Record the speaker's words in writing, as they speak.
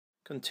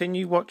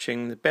Continue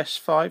watching the best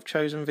 5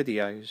 chosen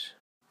videos.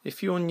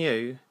 If you're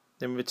new,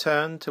 then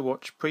return to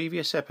watch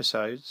previous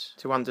episodes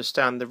to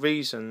understand the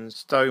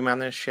reasons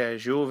Stomanner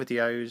shares your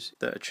videos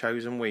that are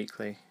chosen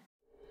weekly.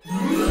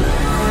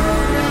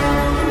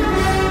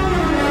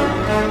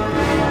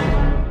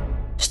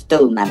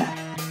 Stomanner.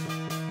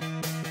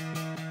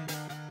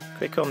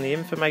 Click on the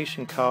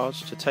information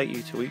cards to take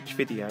you to each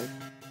video,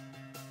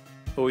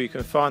 or you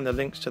can find the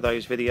links to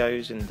those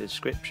videos in the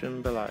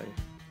description below.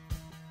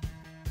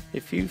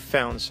 If you've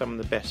found some of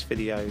the best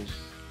videos,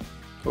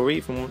 or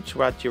even want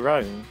to add your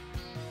own,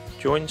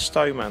 join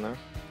Stomanner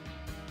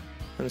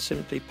and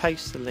simply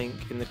paste the link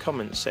in the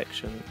comments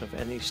section of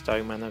any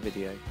Stomanner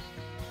video.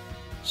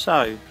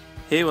 So,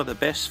 here are the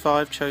best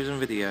 5 chosen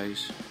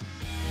videos.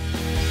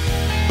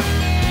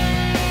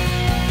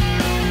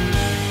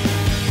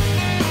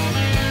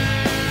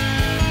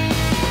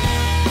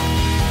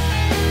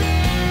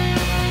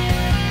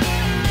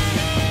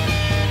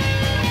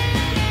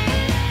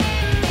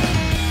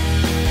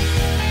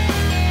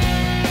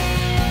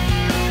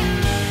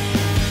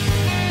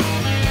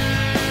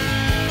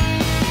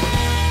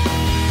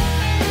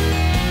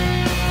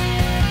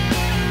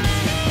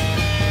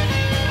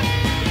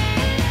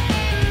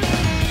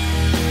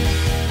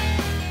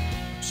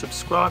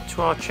 Subscribe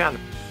to our channel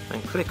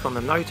and click on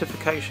the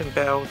notification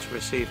bell to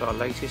receive our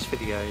latest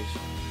videos.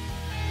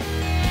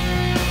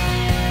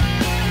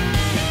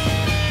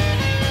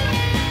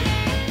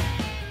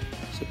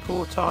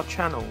 Support our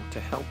channel to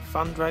help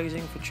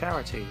fundraising for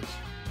charities.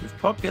 With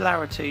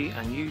popularity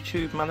and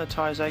YouTube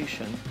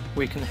monetization,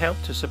 we can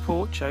help to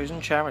support chosen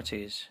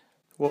charities.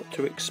 What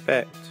to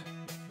expect?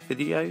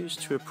 Videos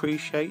to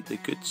appreciate the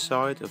good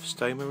side of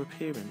stoma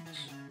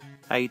appearance.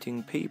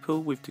 Aiding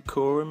people with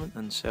decorum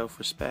and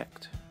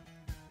self-respect.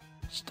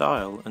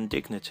 Style and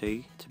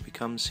dignity to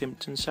become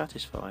symptom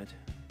satisfied,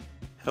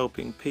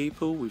 helping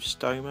people with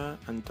stoma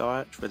and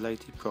diet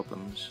related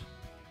problems.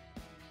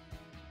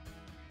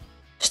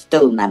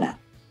 Stomanner.